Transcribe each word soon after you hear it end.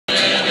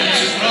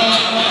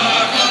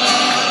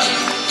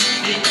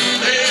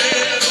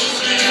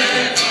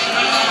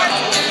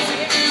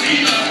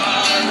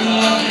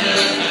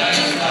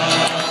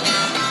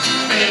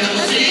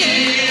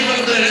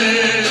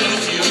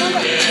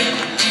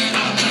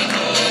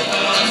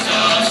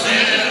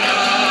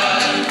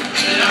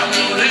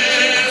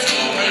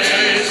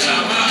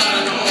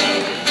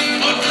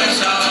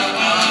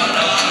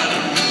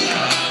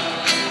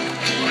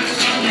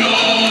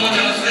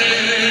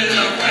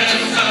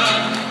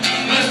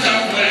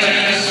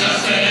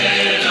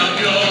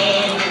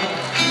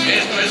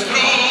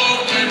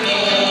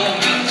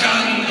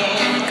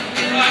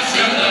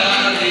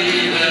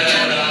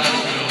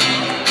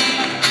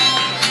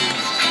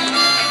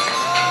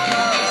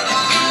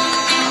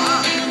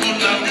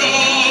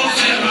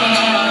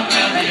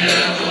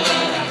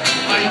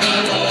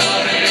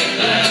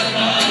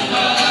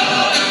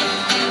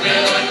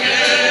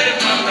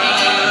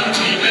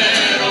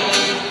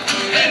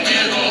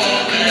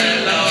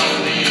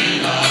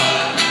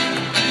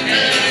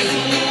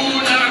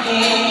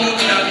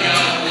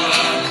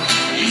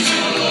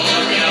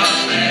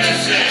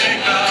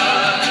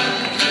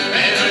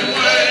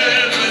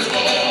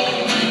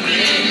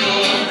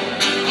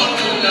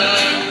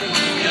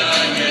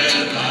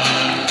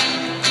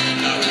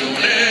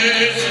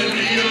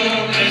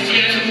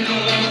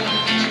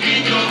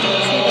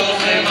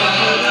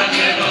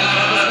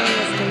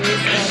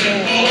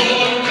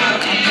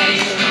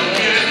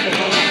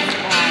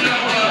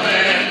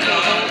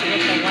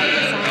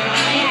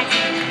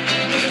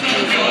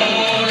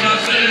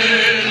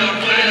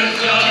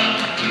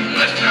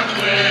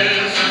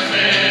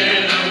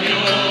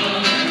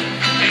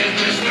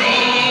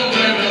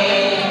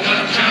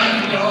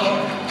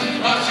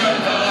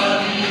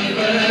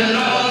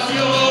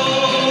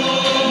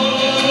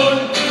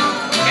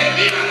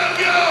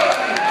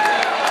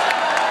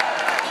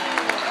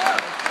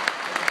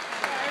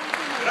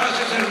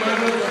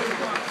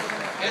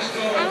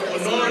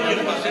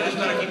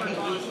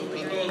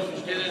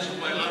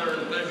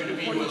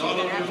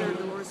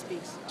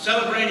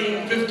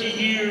Celebrating 50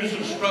 years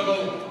of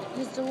struggle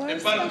de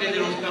parte de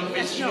los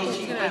campesinos,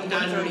 50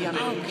 años de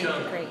lucha,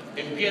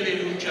 en pie de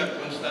lucha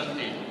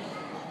constante.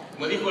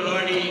 Como dijo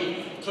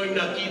Lordy, soy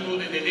nativo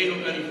de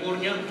Delano,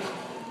 California.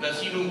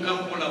 Nací en un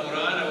campo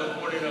laboral. I was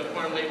born in a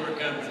farm labor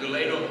camp in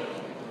Delano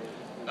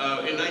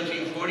in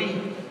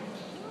 1940.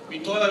 Y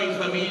toda mi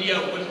familia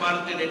fue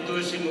parte de todo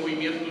ese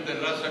movimiento de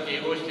raza que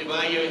llegó a este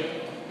valle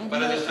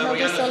para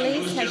desarrollar las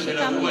industrias de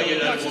la uva y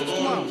el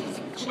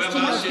algodón. Fue a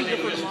base de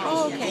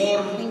nuestro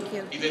sudor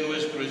y de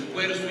nuestro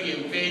esfuerzo y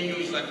empeño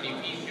y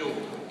sacrificio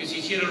que se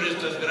hicieron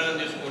estas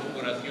grandes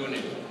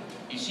corporaciones.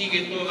 Y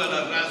sigue toda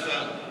la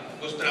raza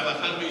pues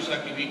trabajando y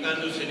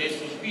sacrificándose en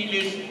esos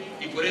files,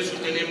 y por eso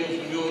tenemos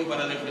unión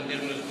para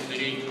defender nuestros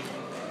derechos.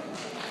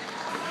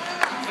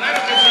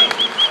 ¡Claro que sí!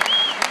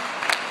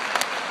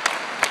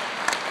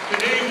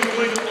 Today we're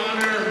going to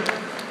honor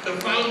the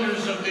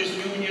founders of this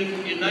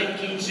union in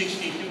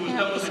 1962.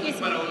 Estamos aquí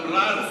para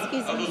honrar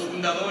a los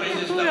fundadores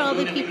de esta unión. Who are all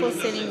the people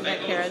sitting back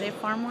there? Are they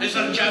farmers?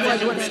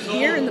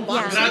 Here in the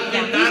box. These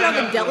are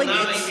the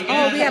delegates.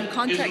 Oh, we have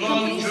contract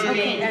companies.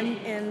 Okay, and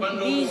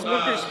these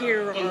workers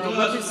here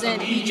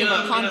represent each of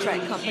our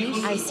contract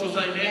companies. I see.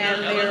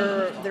 And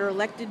they're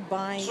elected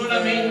by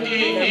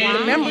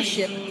their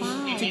membership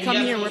to come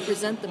here and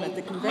represent them at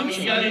the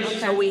convention.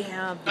 So we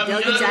have the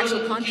delegates,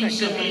 actual contract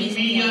companies,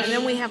 and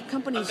then we have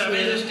companies here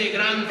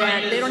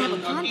that they don't have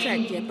a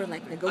contract yet, but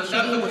like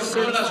negotiating with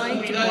certified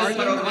to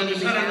bargain on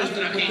behalf of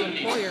the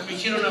employer.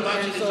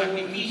 And so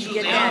you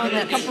get that, and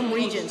they come from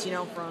regions, you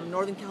know, from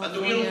Northern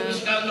California,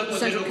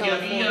 Central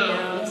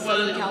California,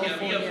 Southern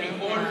California,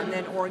 and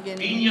then Oregon,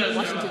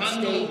 Washington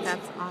State.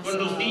 That's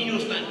awesome.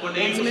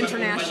 And some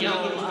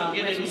international, we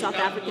have some South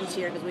Africans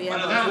here because we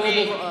have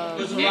Global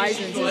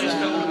Horizons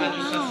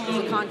as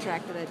a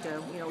contractor that,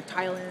 you know,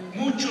 Thailand.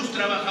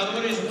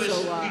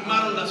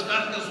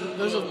 So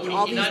those are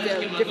all these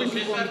different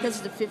people, and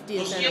because it's the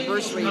 50th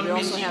anniversary, we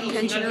also have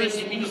pensioners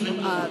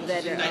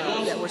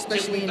that were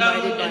specially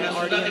invited by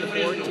RD and the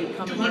board to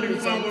come and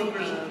represent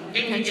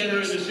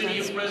pensioners.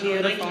 That's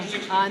beautiful.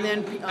 And then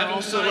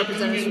also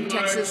representatives from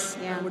Texas.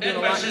 We're doing a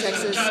lot in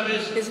Texas.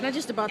 It's not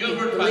just about the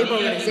labor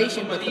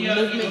organization, but the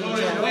movement in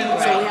general.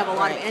 So we have a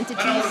lot of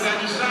entities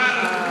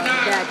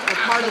that are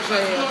part of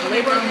the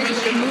labor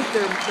organization.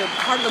 They're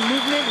part of the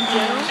movement in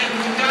general.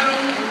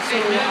 And so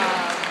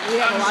we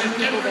have a lot of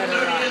people that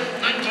are...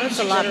 It's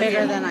a lot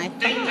bigger than I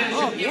thought.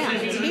 Oh, yeah.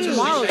 It's huge.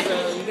 Tomorrow,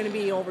 you're going to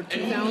be over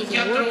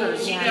 2,000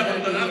 workers. We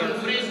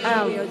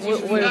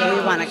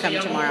want to come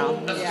tomorrow.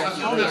 Yeah.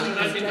 Oh, yeah.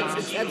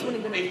 That's when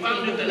it's going to be.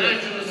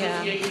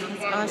 Yeah.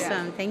 It's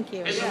awesome. Thank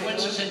you. Eso fue en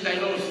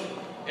 62.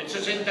 En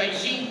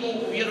 65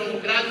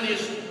 hubieron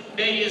grandes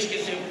leyes que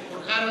se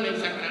forjaron en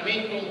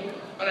Sacramento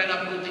para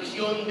la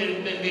protección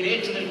del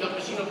derecho del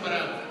campesino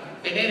para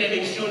tener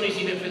elecciones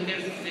y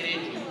defender sus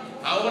derechos.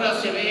 Ahora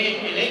se ve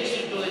el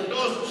éxito de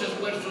todos sus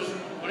esfuerzos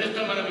con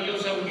esta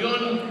maravillosa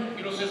unión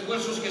y los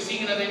esfuerzos que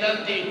siguen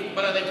adelante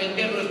para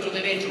defender nuestros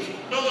derechos.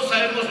 Todos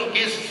sabemos lo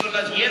que son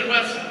las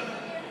hierbas,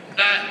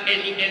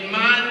 el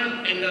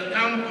mal en el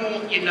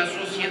campo y en la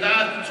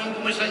sociedad son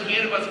como esas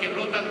hierbas que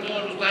brotan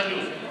todos los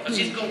años.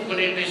 Así es como con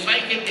el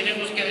desaje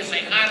tenemos que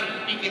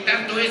desajar y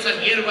quitar todas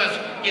esas hierbas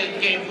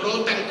que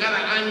brotan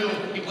cada año,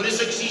 y por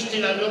eso existe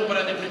la unión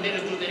para defender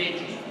estos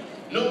derechos.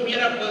 No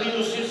hubiera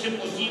podido serse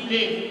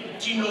posible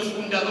sin los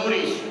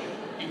fundadores,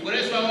 y por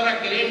eso ahora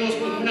queremos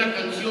con una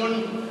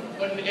canción,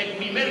 con el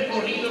primer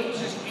corrido que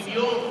se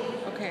escribió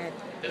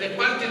de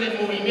parte del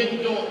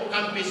movimiento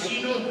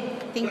campesino,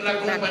 por la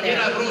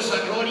compañera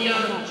Rosa Gloria,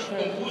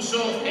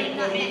 compuso el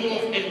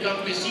corrido El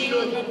Campesino,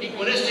 y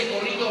con este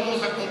corrido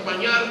vamos a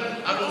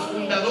acompañar a los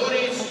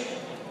fundadores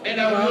de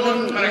la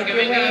unión para que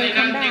vengan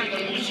adelante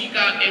con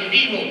música en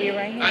vivo.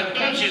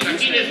 Entonces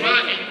aquí les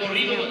va el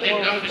corrido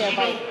del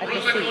campesino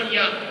Rosa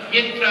Gloria,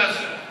 mientras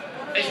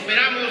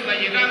esperamos la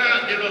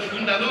llegada de los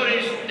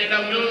fundadores de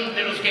la unión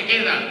de los que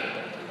quedan.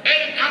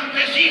 El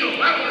campesino,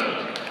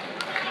 vámonos.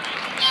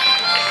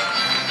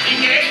 Y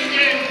que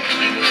entren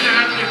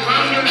the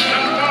founders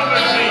come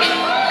forward,